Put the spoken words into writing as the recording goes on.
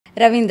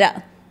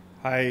Ravindra.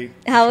 Hi.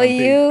 How are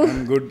Prashanthi. you?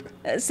 I'm good.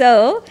 So,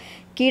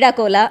 Keedaa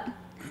Kola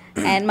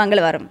and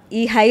మంగళవారం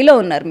ఈ హైలో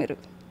ఉన్నారు మీరు.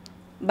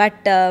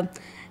 బట్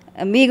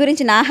మీ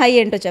గురించి నా హై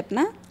ఏంటో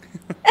చెప్పనా?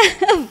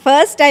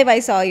 First time I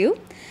saw you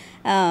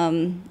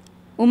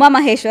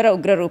Umamaheshwara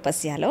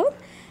ఉగ్రరూపస్యాలో.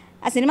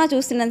 ఆ సినిమా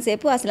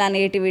చూస్తున్నంతసేపు అసలు ఆ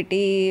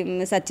నేటివిటీ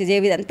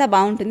సత్యజీవి ఇదంతా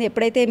బాగుంటుంది.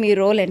 ఎప్పుడైతే మీ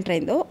రోల్ ఎంటర్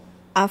అయిందో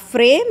ఆ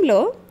ఫ్రేమ్లో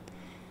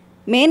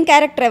మెయిన్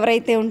క్యారెక్టర్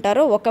ఎవరైతే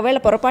ఉంటారో ఒకవేళ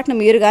పొరపాటున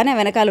మీరు కానీ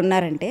వెనకాల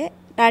ఉన్నారంటే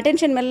నా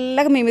అటెన్షన్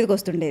మెల్లగా మీ మీదకి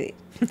వస్తుండేది.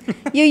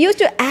 You use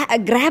to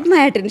grab my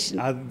attention.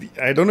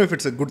 I don't know if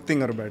it's a good thing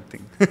or a bad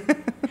thing.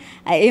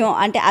 ఏమో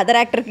అంటే అదర్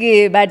యాక్టర్కి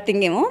బ్యాడ్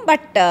థింగ్ ఏమో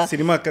బట్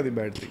సినిమాకి అది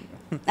bad thing.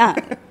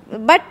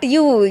 But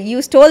you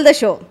stole the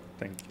show.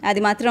 Thank you.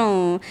 అది మాత్రం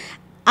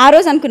ఆ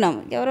రోజు అనుకున్నాము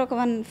ఎవరో ఒక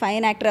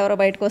ఫైన్ యాక్టర్ ఎవరో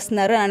బయటకు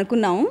వస్తున్నారు అని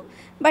అనుకున్నాము.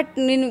 బట్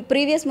నేను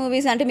ప్రీవియస్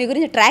మూవీస్ అంటే మీ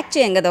గురించి ట్రాక్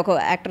చేయం కదా ఒక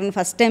యాక్టర్ని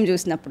ఫస్ట్ టైం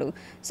చూసినప్పుడు.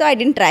 So I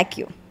dent track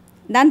you.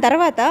 దాని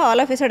తర్వాత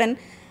all of a sudden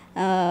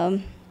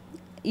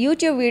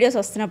YouTube videos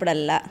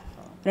వస్తున్నప్పుడల్లా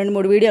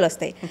 2-3 వీడియోలు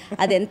వస్తాయి.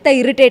 అది ఎంత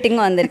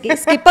ఇరిటేటింగో అందరికీ.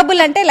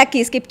 స్కిప్పబుల్ అంటే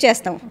లక్కీ స్కిప్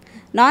చేస్తాం,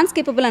 నాన్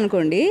స్కిప్పబుల్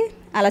అనుకోండి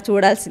అలా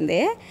చూడాల్సిందే.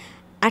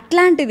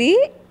 అట్లాంటిది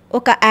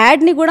ఒక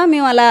యాడ్ని కూడా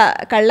మేము అలా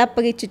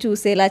కళ్ళప్పగిచ్చి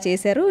చూసేలా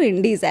చేశారు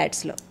Indies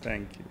యాడ్స్లో.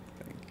 Thank you.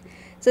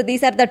 So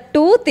these are the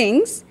 2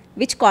 things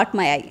which caught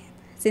my I.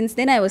 Since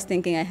then I was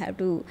thinking I have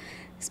to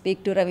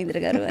speak to Ravindra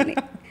గారు అని.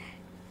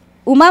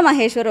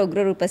 ఉమామహేశ్వర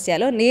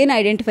ఉగ్రరూపస్యాలో నేను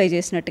ఐడెంటిఫై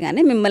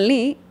చేసినట్టుగానే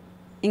మిమ్మల్ని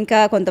ఇంకా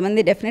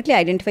కొంతమంది డెఫినెట్లీ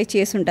ఐడెంటిఫై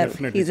చేసుంటారు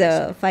ఈజ్ అ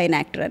ఫైన్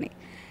యాక్టర్ అని.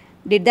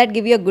 Did that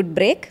give you a good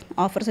break?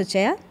 Offers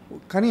వచ్చాయా?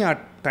 కానీ ఆ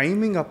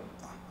టైమింగ్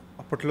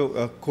అప్పట్లో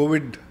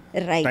కోవిడ్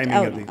రైట్. టైమింగ్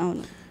అవును అది.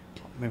 అవును.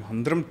 మేము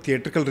అందరం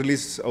థియేట్రికల్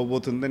రిలీజ్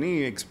అవబోతుందని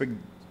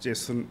ఎక్స్పెక్ట్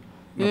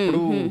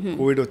చేస్తున్నప్పుడు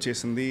కోవిడ్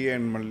వచ్చేసింది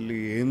అండ్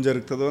మళ్ళీ ఏం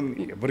జరుగుతుందో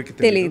అని ఎవరికి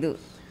తెలియదు.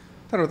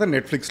 తర్వాత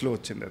నెట్ఫ్లిక్స్లో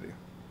వచ్చింది అది.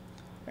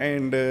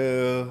 అండ్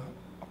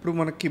అప్పుడు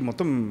మనకి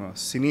మొత్తం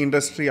సినీ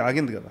ఇండస్ట్రీ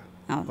ఆగింది కదా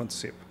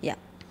కొంతసేపు.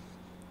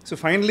 So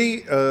finally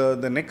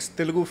the next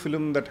Telugu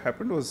film that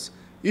happened was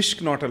Ishq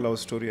not a love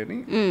story అని.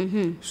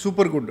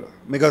 Super good,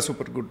 mega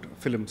super good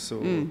films. So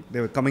they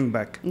were coming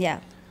back.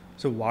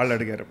 So వాళ్ళు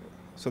అడిగారు.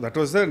 So that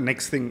was the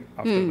next thing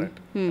after that.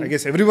 I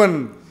guess every one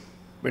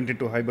went in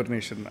to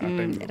hibernation ఆ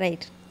time.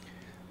 Right.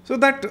 So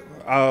that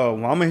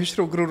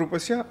Umamaheshwara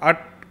Ugraroopasya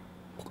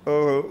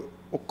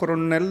ఒక్క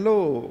 2 నెలల్లో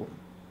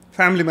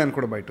family man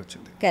కూడా బయట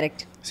వచ్చింది.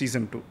 Correct.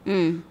 Season 2.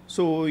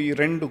 So ఈ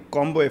 2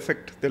 combo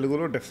effect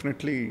తెలుగులో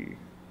definitely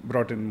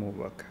brought in more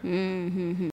work.